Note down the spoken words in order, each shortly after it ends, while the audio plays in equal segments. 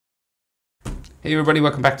Hey everybody,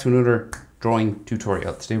 welcome back to another drawing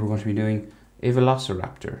tutorial. Today we're going to be doing a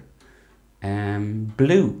Velociraptor.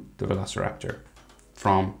 Blue, the Velociraptor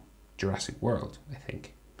from Jurassic World, I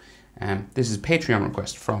think. This is a Patreon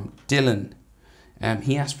request from Dylan.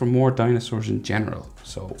 He asked for more dinosaurs in general,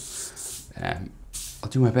 so I'll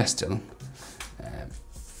do my best, Dylan.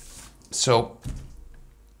 So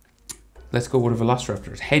let's go with a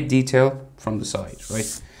Velociraptor's head detail from the side,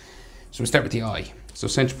 right? So we start with the eye. So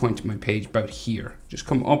center point of my page about here. Just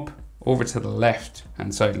come up over to the left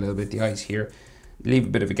hand side a little bit. The eye's here. Leave a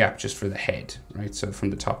bit of a gap just for the head, right? So from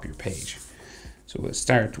the top of your page. So we'll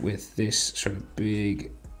start with this sort of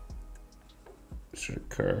big, sort of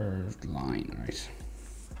curved line, right?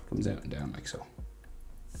 Comes out and down like so.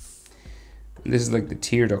 And this is like the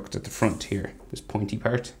tear duct at the front here, this pointy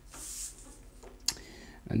part.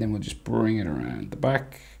 And then we'll just bring it around the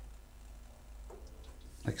back,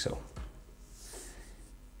 like so.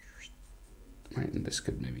 Right, and this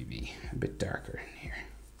could maybe be a bit darker in here.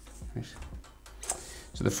 Right.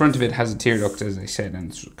 So the front of it has a tear duct, as I said, and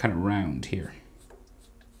it's kind of round here.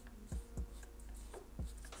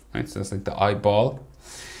 Right, so that's like the eyeball.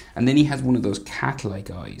 And then he has one of those cat-like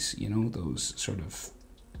eyes, you know, those sort of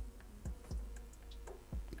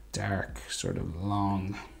dark, sort of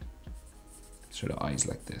long, sort of eyes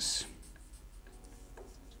like this.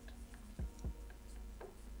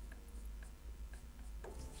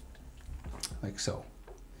 Like so.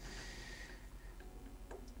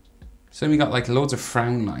 So then we got like loads of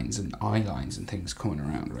frown lines and eye lines and things coming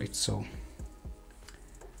around, right? So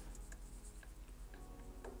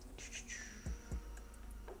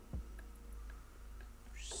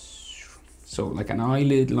like an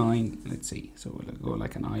eyelid line, let's see. So we'll go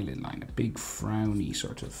like an eyelid line, a big frowny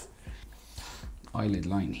sort of eyelid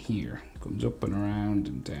line here. Comes up and around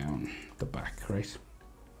and down the back, right?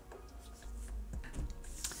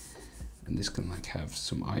 And this can like have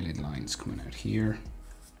some eyelid lines coming out here.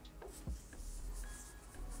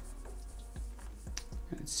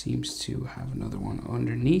 And it seems to have another one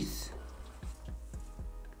underneath,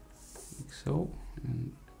 like so,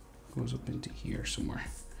 and goes up into here somewhere.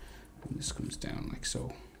 And this comes down like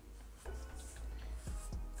so.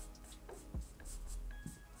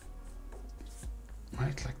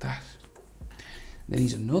 Right, like that. And then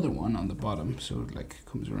he's another one on the bottom, so it like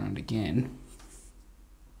comes around again.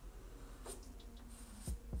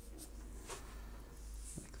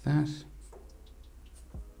 That.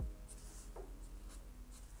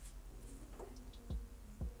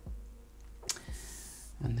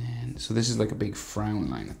 And then, so this is like a big frown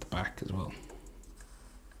line at the back as well.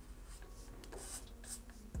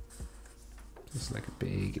 This is like a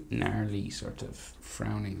big, gnarly sort of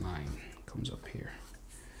frowning line comes up here.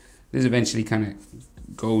 This eventually kind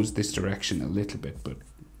of goes this direction a little bit, but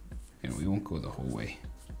you know, we won't go the whole way.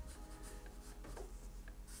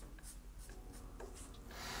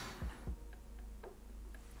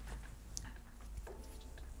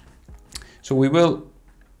 So we will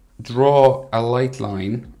draw a light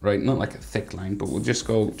line, right? Not like a thick line, but we'll just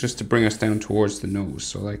go just to bring us down towards the nose.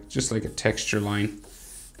 So like just like a texture line,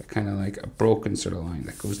 that kind of like a broken sort of line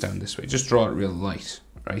that goes down this way. Just draw it real light,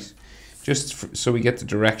 right? Just so we get the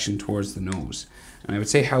direction towards the nose. And I would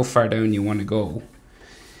say how far down you want to go.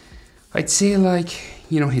 I'd say like,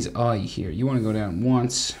 you know, his eye here. You want to go down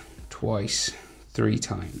once, twice, 3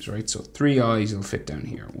 times, right? So 3 eyes will fit down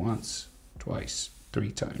here. Once, twice, 3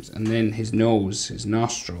 times, and then his nose, his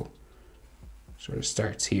nostril sort of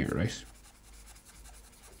starts here, right?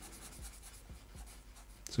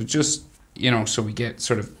 So just, you know, so we get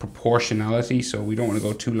sort of proportionality, so we don't want to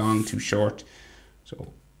go too long, too short.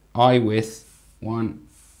 So eye width, 1,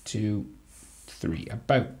 2, 3,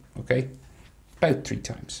 about, okay? About 3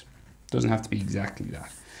 times. Doesn't have to be exactly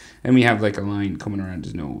that. Then we have like a line coming around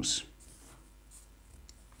his nose.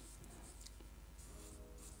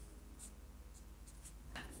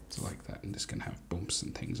 Like that, and this can have bumps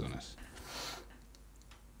and things on it.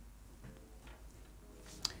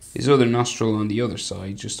 His other nostril on the other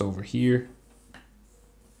side, just over here.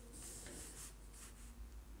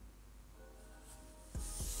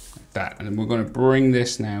 Like that, and then we're going to bring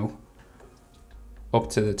this now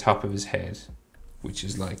up to the top of his head, which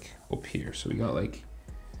is like up here. So we got like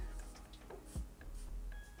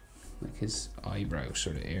his eyebrow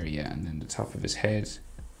sort of area, and then the top of his head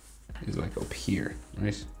is like up here,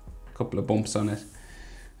 right? Couple of bumps on it,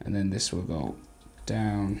 and then this will go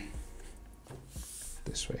down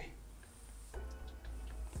this way,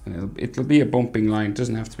 and it'll be a bumping line. It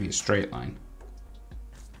doesn't have to be a straight line.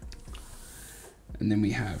 And then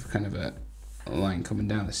we have kind of a line coming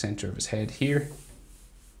down the center of his head here,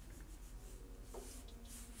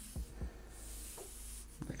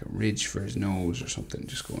 like a ridge for his nose or something,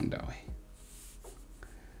 just going that way.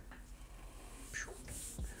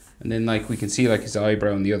 And then like we can see like his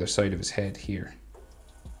eyebrow on the other side of his head here.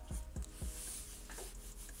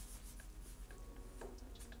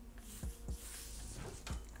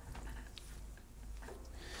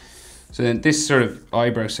 So then this sort of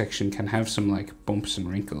eyebrow section can have some like bumps and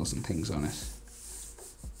wrinkles and things on it.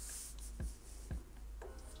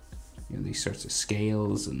 You know, these sorts of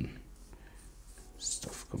scales and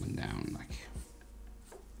stuff coming down, like.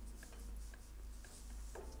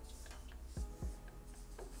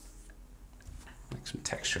 Like some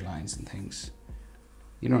texture lines and things.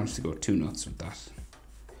 You don't have to go too nuts with that.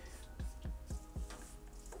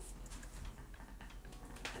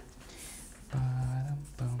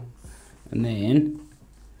 And then,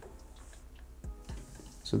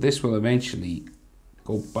 so this will eventually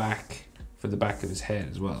go back for the back of his head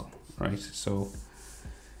as well, right? So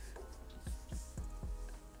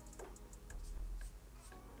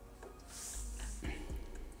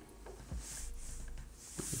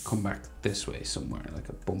come back this way somewhere, like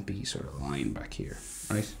a bumpy sort of line back here,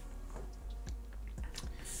 right?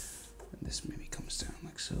 And this maybe comes down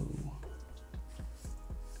like so.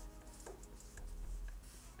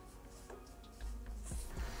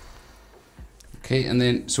 Okay, and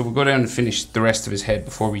then, so we'll go down and finish the rest of his head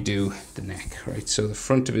before we do the neck, right? So the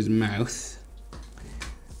front of his mouth,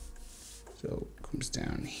 so comes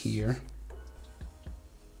down here,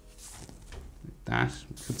 like that.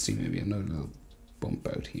 We could see maybe another little bump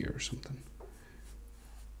out here or something.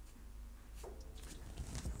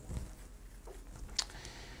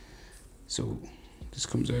 So this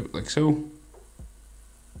comes out like so.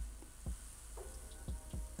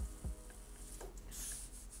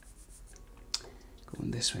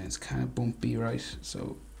 Going this way, it's kind of bumpy, right?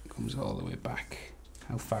 So it comes all the way back.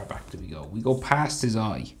 How far back do we go? We go past his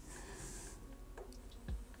eye.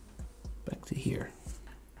 Back to here.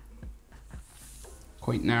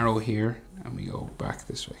 Quite narrow here, and we go back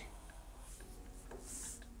this way.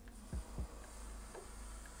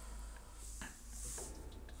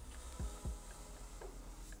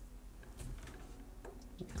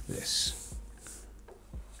 Like this.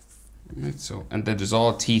 Right, so, and then there's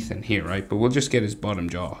all teeth in here, right? But we'll just get his bottom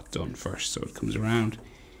jaw done first. So it comes around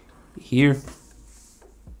here.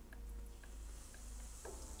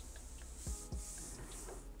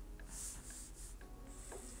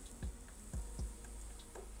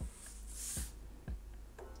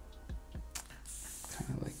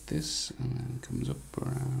 Kind of like this, and then comes up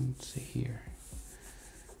around to here.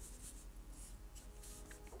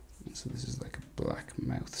 And so this is like a black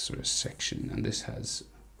mouth sort of section, and this has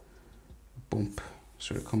bump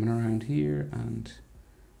sort of coming around here and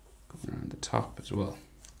going around the top as well.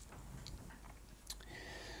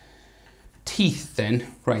 Teeth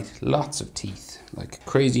then, right, lots of teeth, like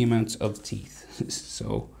crazy amounts of teeth.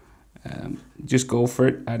 So just go for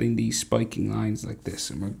it, adding these spiking lines like this,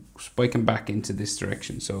 and we're spiking back into this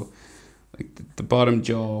direction. So like the bottom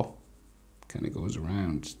jaw kind of goes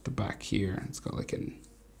around the back here. It's got like an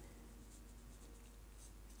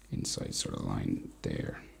inside sort of line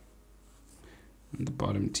there. And the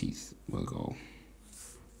bottom teeth will go,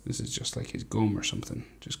 this is just like his gum or something,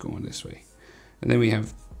 just going this way. And then we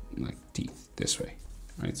have like teeth this way,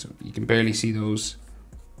 right? So you can barely see those.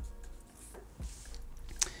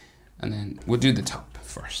 And then we'll do the top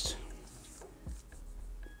first.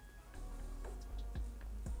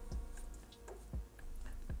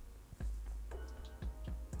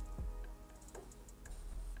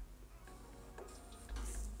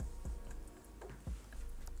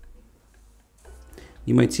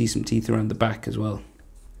 You might see some teeth around the back as well,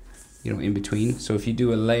 you know, in between. So if you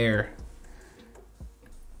do a layer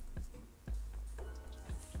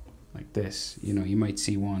like this, you know, you might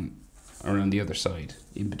see one around the other side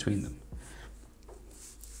in between them.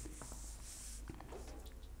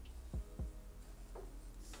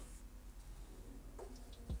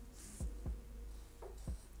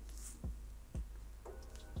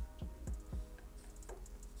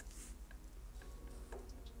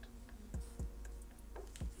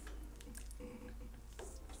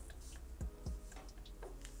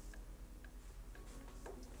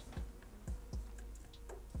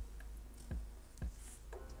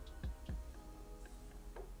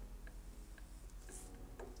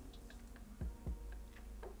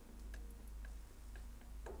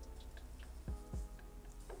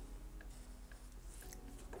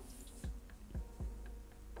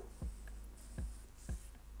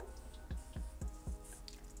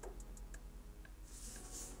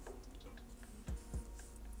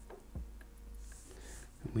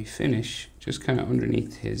 We finish just kind of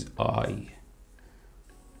underneath his eye.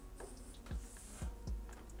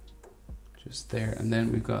 just there. And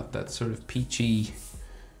then we've got that sort of peachy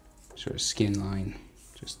sort of skin line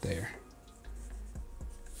just there.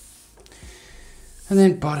 And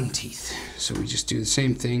then bottom teeth. So we just do the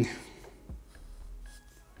same thing.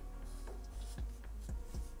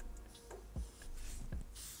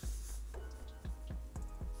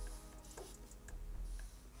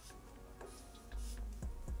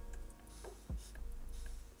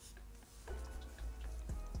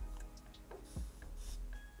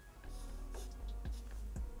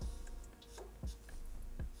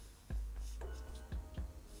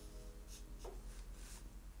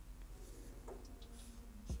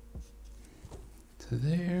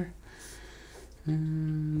 There,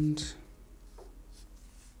 and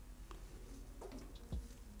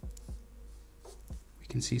we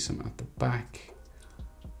can see some at the back,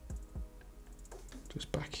 just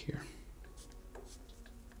back here.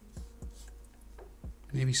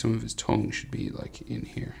 Maybe some of his tongue should be like in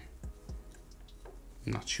here.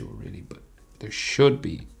 I'm not sure really, but there should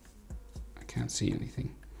be. I can't see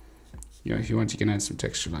anything. You know, if you want, you can add some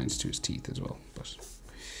texture lines to his teeth as well, but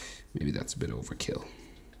maybe that's a bit overkill.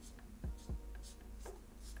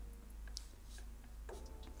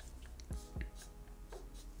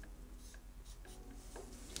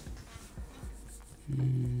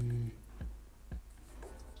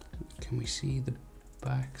 Can we see the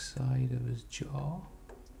back side of his jaw?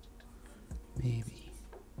 Maybe.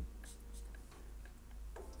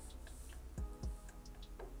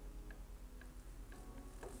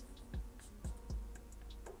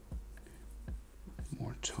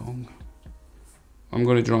 More tongue. I'm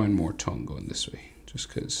going to draw in more tongue going this way, just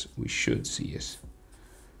because we should see it.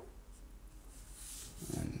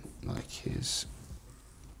 And like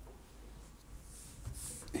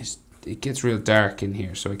it gets real dark in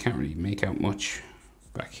here, so I can't really make out much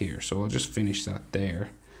back here. So I'll just finish that there.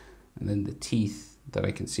 And then the teeth that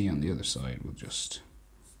I can see on the other side will just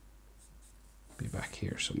be back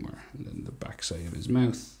here somewhere. And then the back side of his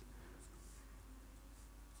mouth.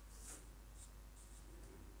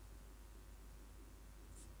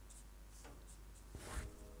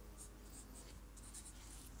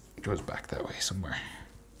 Goes back that way somewhere.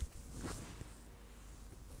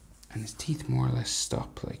 And his teeth more or less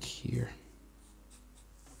stop like here.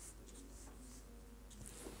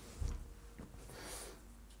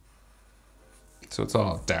 So it's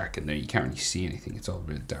all dark in there, you can't really see anything, it's all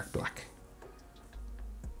really dark black.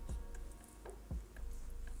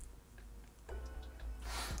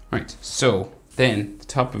 Right, so then the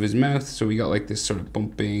top of his mouth, so we got like this sort of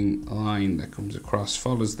bumping line that comes across,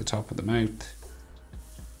 follows the top of the mouth,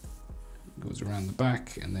 goes around the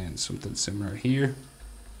back, and then something similar here.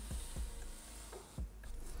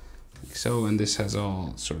 Like so, and this has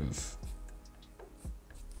all sort of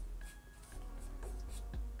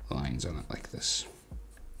lines on it like this.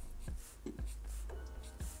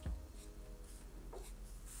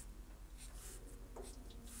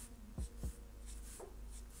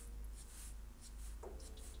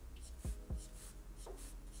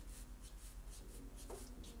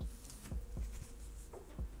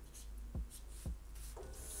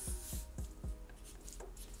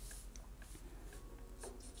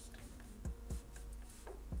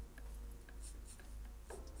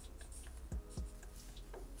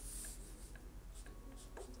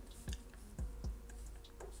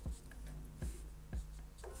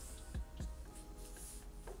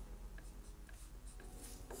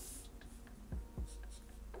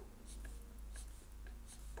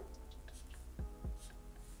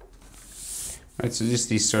 Right, so just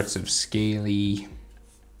these sorts of scaly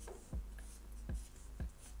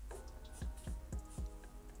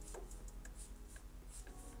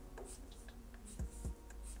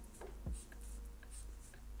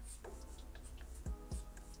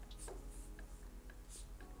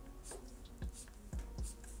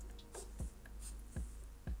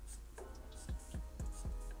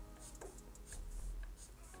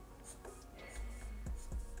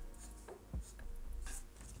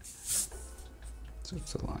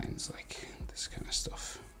sorts of lines, like this kind of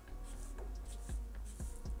stuff.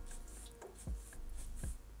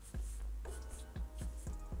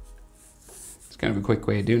 It's kind of a quick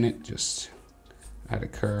way of doing it, just add a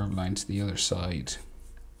curved line to the other side.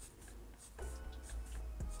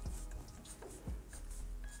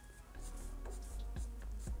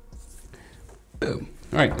 Boom.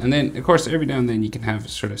 All right, and then of course every now and then you can have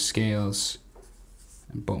sort of scales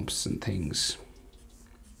and bumps and things,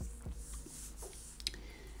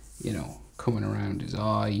 you know, coming around his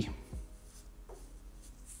eye.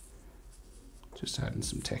 Just adding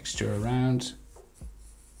some texture around.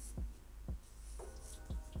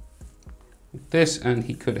 Like this, and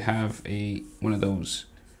he could have one of those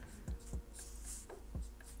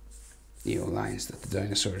lines that the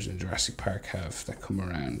dinosaurs in Jurassic Park have that come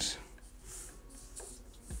around.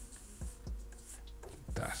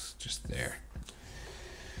 That, just there.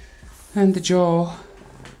 And the jaw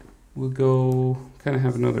will go, kind of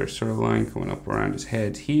have another sort of line coming up around his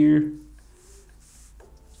head here.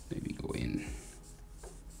 Maybe go in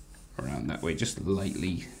around that way, just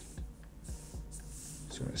lightly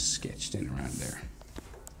sort of sketched in around there,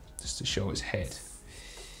 just to show his head.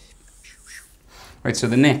 Right, so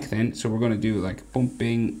the neck then, so we're going to do like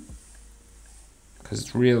bumping, because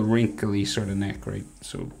it's real wrinkly sort of neck, right?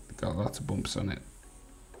 So got lots of bumps on it.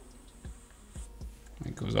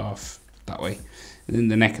 It goes off that way. And then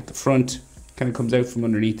the neck at the front kind of comes out from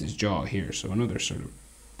underneath his jaw here. So another sort of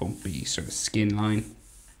bumpy sort of skin line.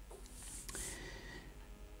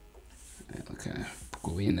 And I'll kind of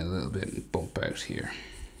go in a little bit and bump out here.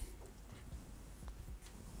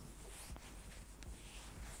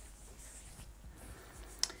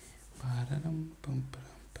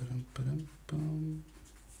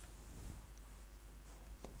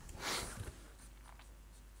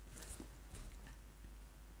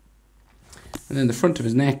 And then the front of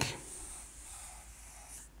his neck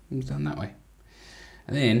comes down that way.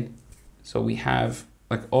 And then, so we have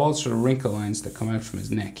like all sort of wrinkle lines that come out from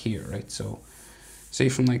his neck here, right? So say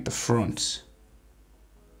from like the front.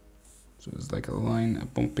 So there's like a line, a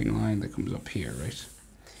bumping line that comes up here, right?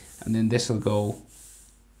 And then this will go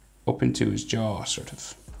up into his jaw, sort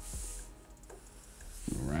of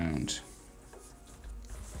around.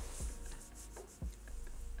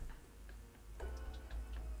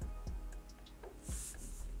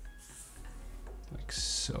 Like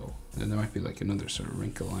so. And then there might be like another sort of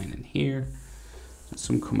wrinkle line in here, and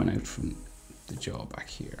some coming out from the jaw back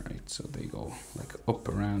here, right? So they go like up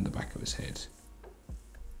around the back of his head.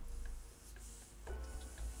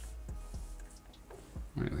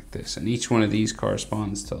 Right, like this, and each one of these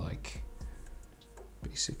corresponds to like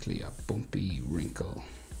basically a bumpy wrinkle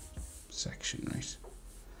section, right?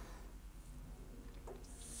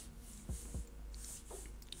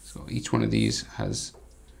 So each one of these has,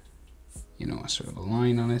 you know, a sort of a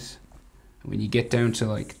line on it, and when you get down to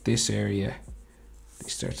like this area, they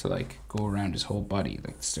start to like go around his whole body,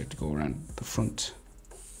 like start to go around the front,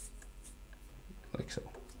 like so.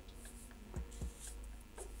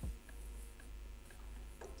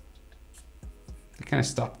 They kind of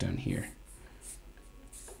stop down here.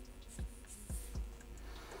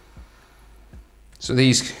 So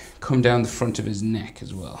these come down the front of his neck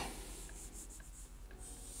as well.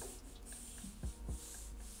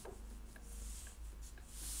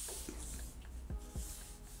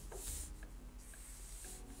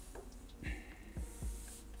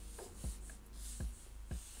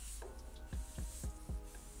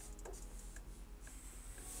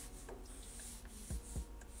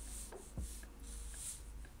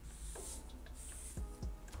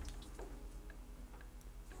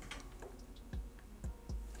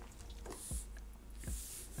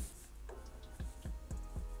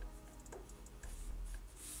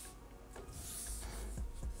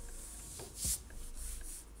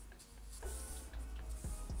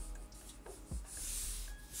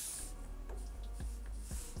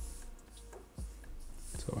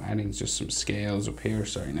 So adding just some scales up here.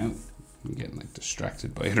 Sorry, now I'm getting like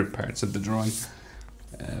distracted by other parts of the drawing.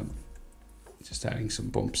 Just adding some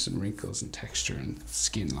bumps and wrinkles and texture and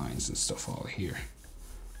skin lines and stuff all here.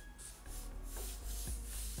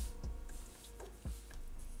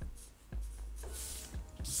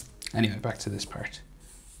 Anyway, back to this part.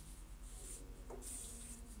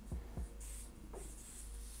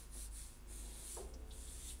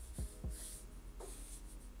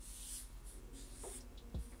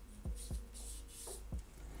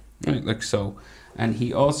 Right, like so. And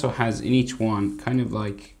he also has in each one kind of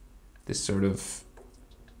like this sort of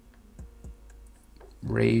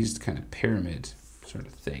raised kind of pyramid sort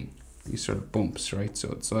of thing. These sort of bumps, right?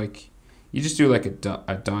 So it's like, you just do like a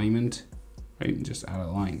diamond, right? And just add a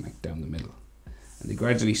line like down the middle. And they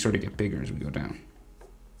gradually sort of get bigger as we go down.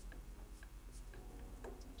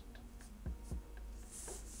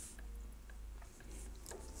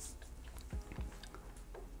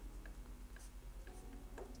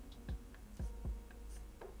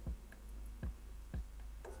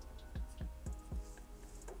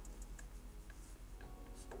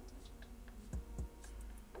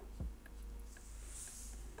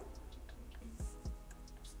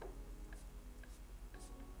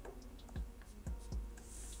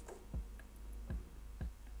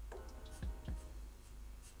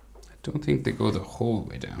 Don't think they go the whole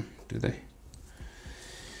way down, do they?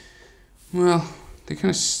 Well, they kind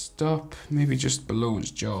of stop maybe just below his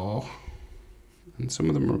jaw, and some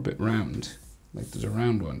of them are a bit round. Like there's a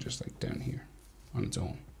round one just like down here on its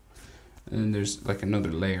own. And then there's like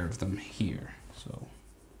another layer of them here. So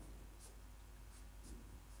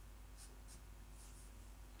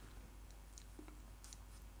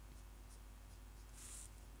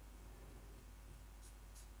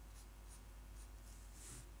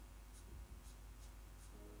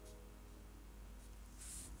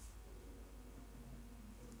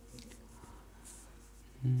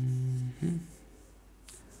I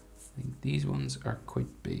think these ones are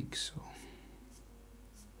quite big, so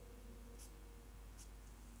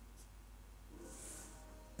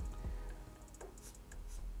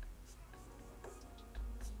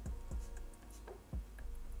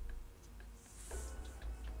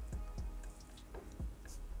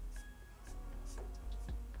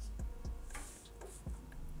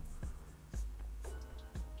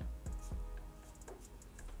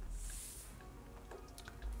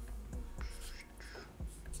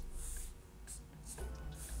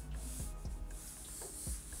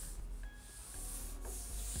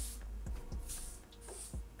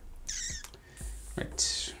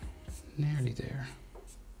right, nearly there.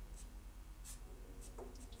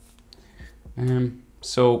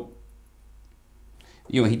 So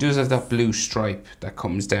you know, he does have that blue stripe that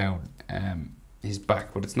comes down his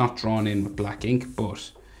back, but it's not drawn in with black ink.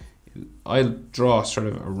 But I'll draw sort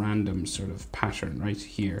of a random sort of pattern right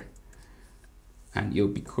here, and you'll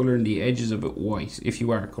be coloring the edges of it white if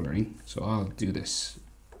you are coloring. So I'll do this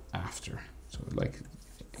after. So like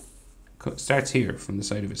starts here from the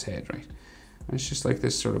side of his head, right? And it's just like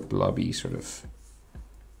this sort of blobby sort of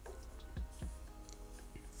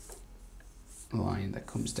line that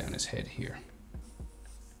comes down his head here.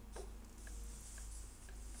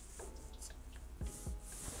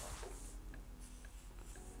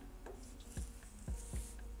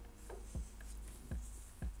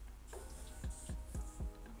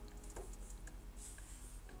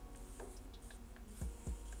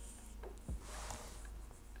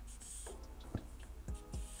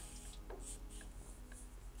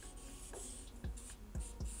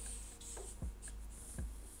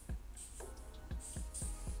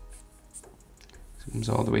 Comes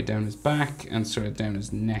all the way down his back and sort of down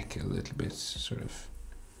his neck a little bit, sort of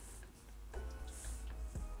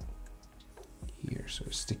here, sort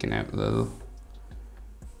of sticking out a little.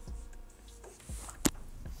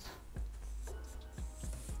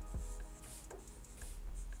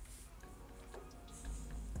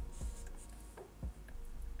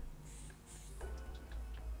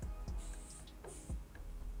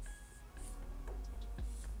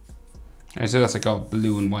 So that's like all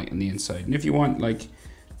blue and white on the inside. And if you want, like,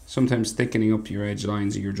 sometimes thickening up your edge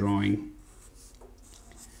lines of your drawing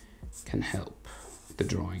can help the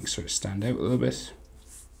drawing sort of stand out a little bit.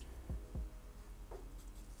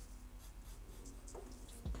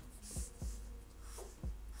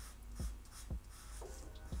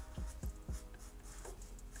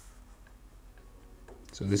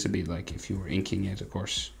 So this would be like if you were inking it, of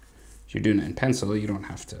course. If you're doing it in pencil, you don't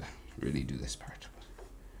have to really do this part.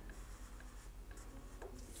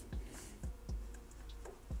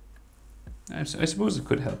 I suppose it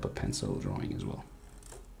could help a pencil drawing as well.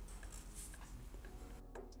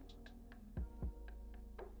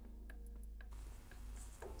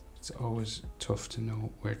 It's always tough to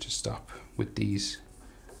know where to stop with these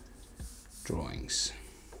drawings.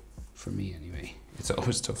 For me anyway, it's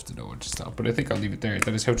always tough to know where to stop, but I think I'll leave it there.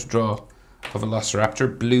 That is how to draw a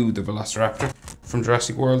Velociraptor, Blue the Velociraptor from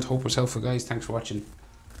Jurassic World. Hope it was helpful, guys. Thanks for watching.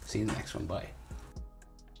 See you in the next one. Bye.